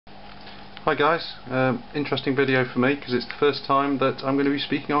Hi guys, interesting video for me because it's the first time that I'm going to be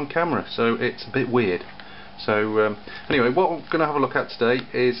speaking on camera, so it's a bit weird. So anyway, what we're going to have a look at today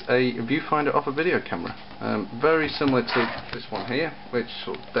is a viewfinder of a video camera. Very similar to this one here, which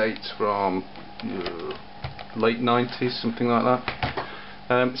sort of dates from late 90s, something like that.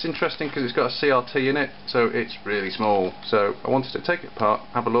 It's interesting because it's got a CRT in it, so it's really small. So I wanted to take it apart,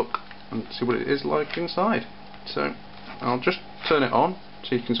 have a look and see what it is like inside. So I'll just turn it on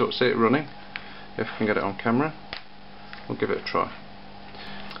so you can sort of see it running. If I can get it on camera, we'll give it a try.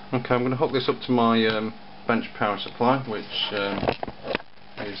 Okay, I'm going to hook this up to my bench power supply, which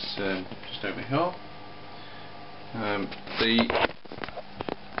is just over here.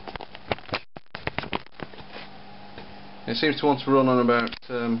 It seems to want to run on about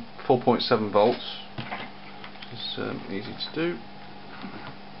 4.7 volts, which is easy to do.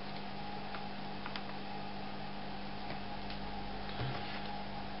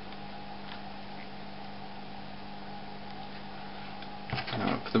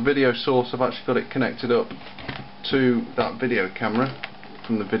 For the video source, I've actually got it connected up to that video camera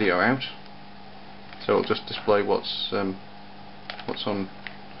from the video out, so it'll just display what's on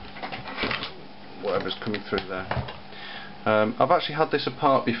whatever's coming through there. I've actually had this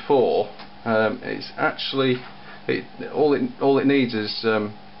apart before. It's actually all it needs is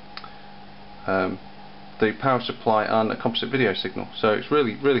the power supply and a composite video signal, so it's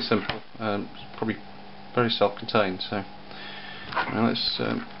really simple. It's probably very self-contained. So now let's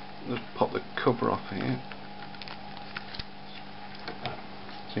pop the cover off here,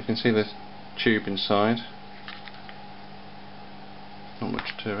 so you can see this tube inside. Not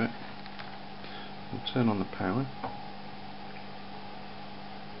much to it. I'll turn on the power.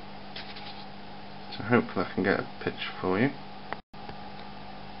 So hopefully I can get a picture for you.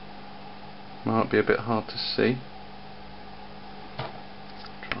 Might be a bit hard to see.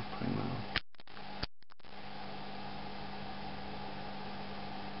 Try putting that on.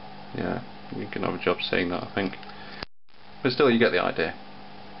 Yeah, you can have a job seeing that, I think. But still, you get the idea.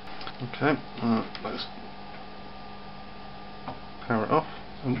 Okay, let's power it off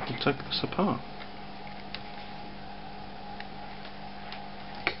and we'll take this apart.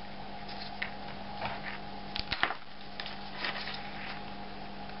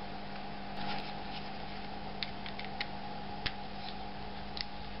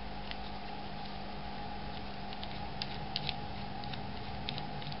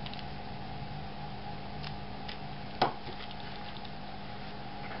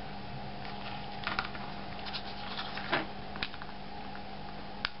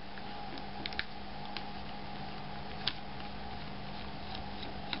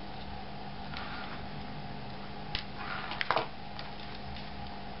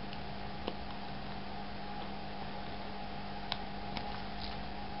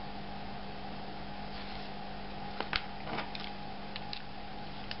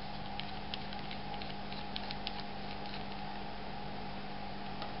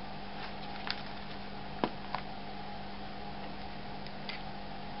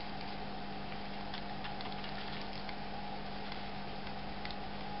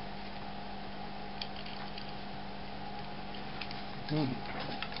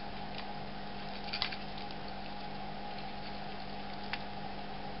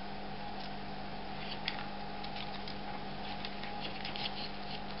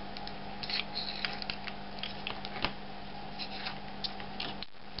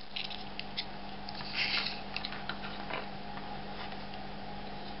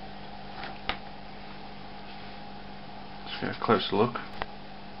 Let's get a closer look.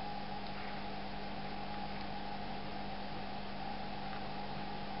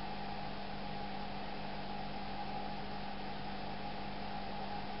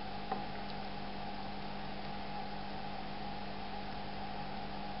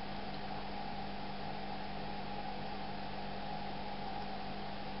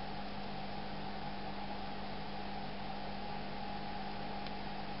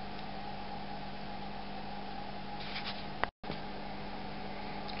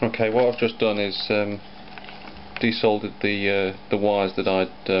 Okay, what I've just done is desoldered the wires that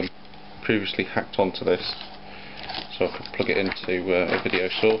I'd previously hacked onto this, so I could plug it into a video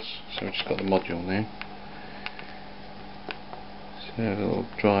source. So we've just got the module now. So a little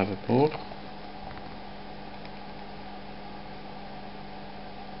driver board.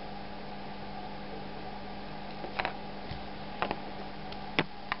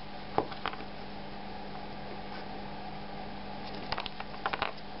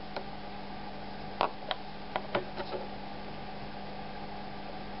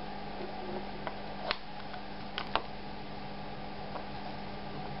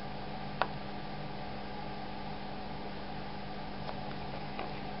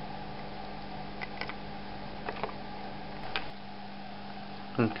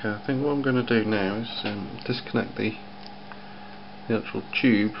 Okay, I think what I'm going to do now is disconnect the actual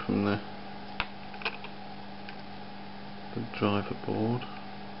tube from the driver board.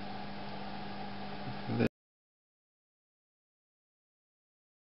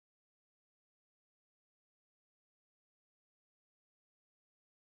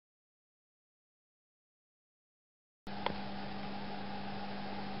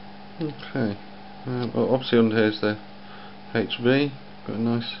 Okay, well, obviously under here is the HV, got a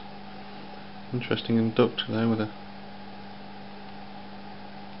nice interesting inductor there with a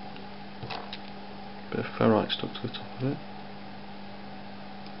bit of ferrite stuck to the top of it.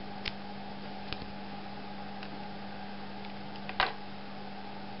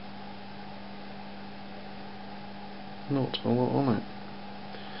 Not a lot on it.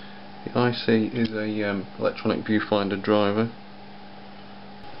 The IC is a electronic viewfinder driver.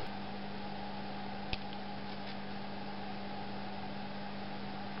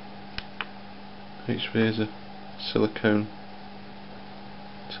 HV is a silicone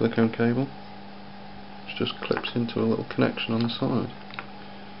cable, which just clips into a little connection on the side.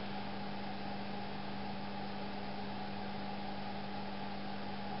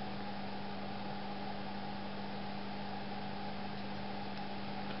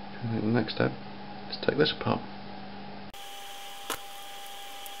 And the next step is take this apart.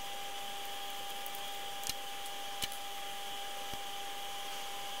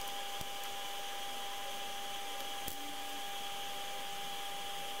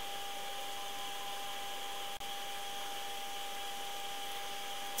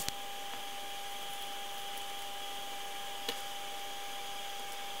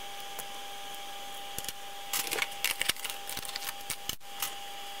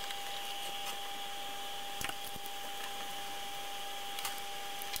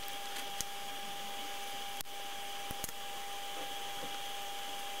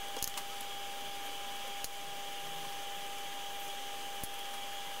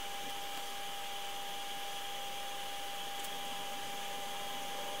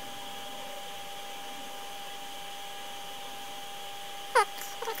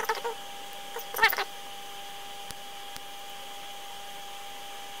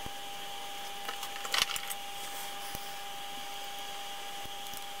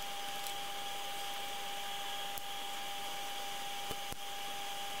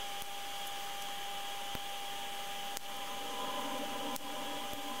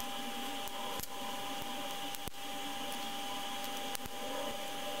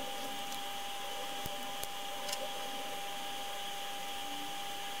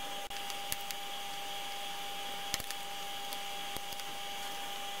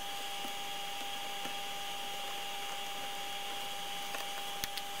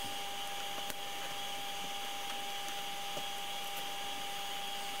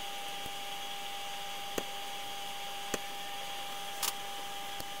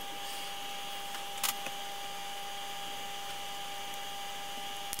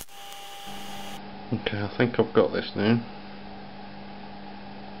 Okay, I think I've got this now.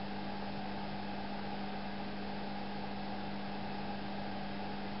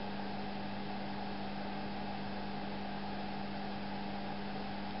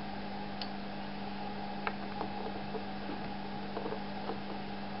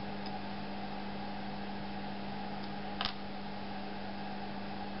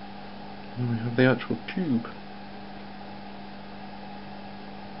 And we have the actual tube.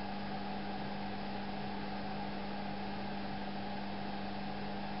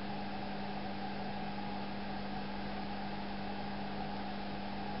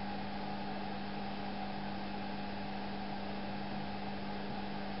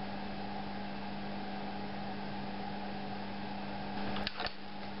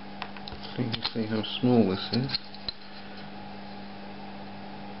 So you can see how small this is.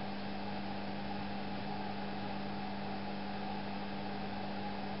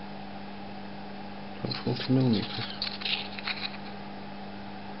 About 40mm.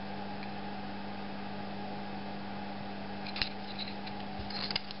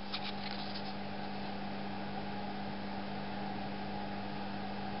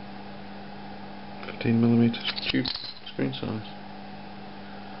 Tube screen size.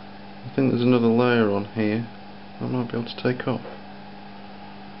 I think there's another layer on here I might be able to take off.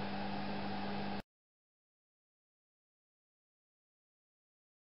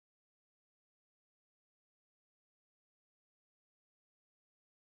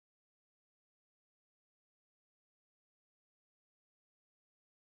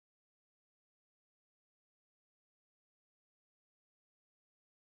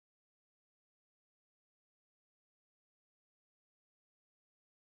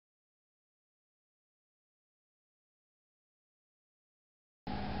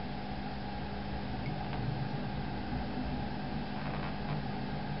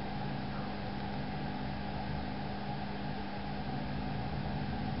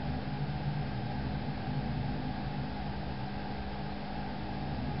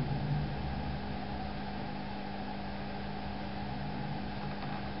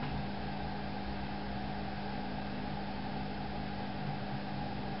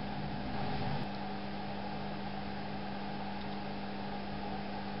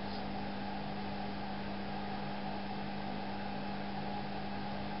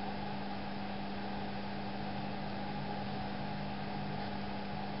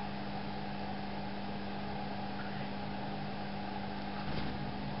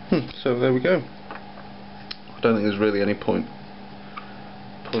 So there we go. I don't think there's really any point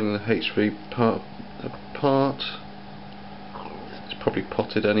pulling the HV part apart. It's probably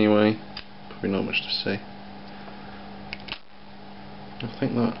potted anyway. Probably not much to see. I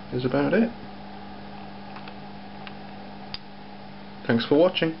think that is about it. Thanks for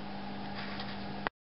watching.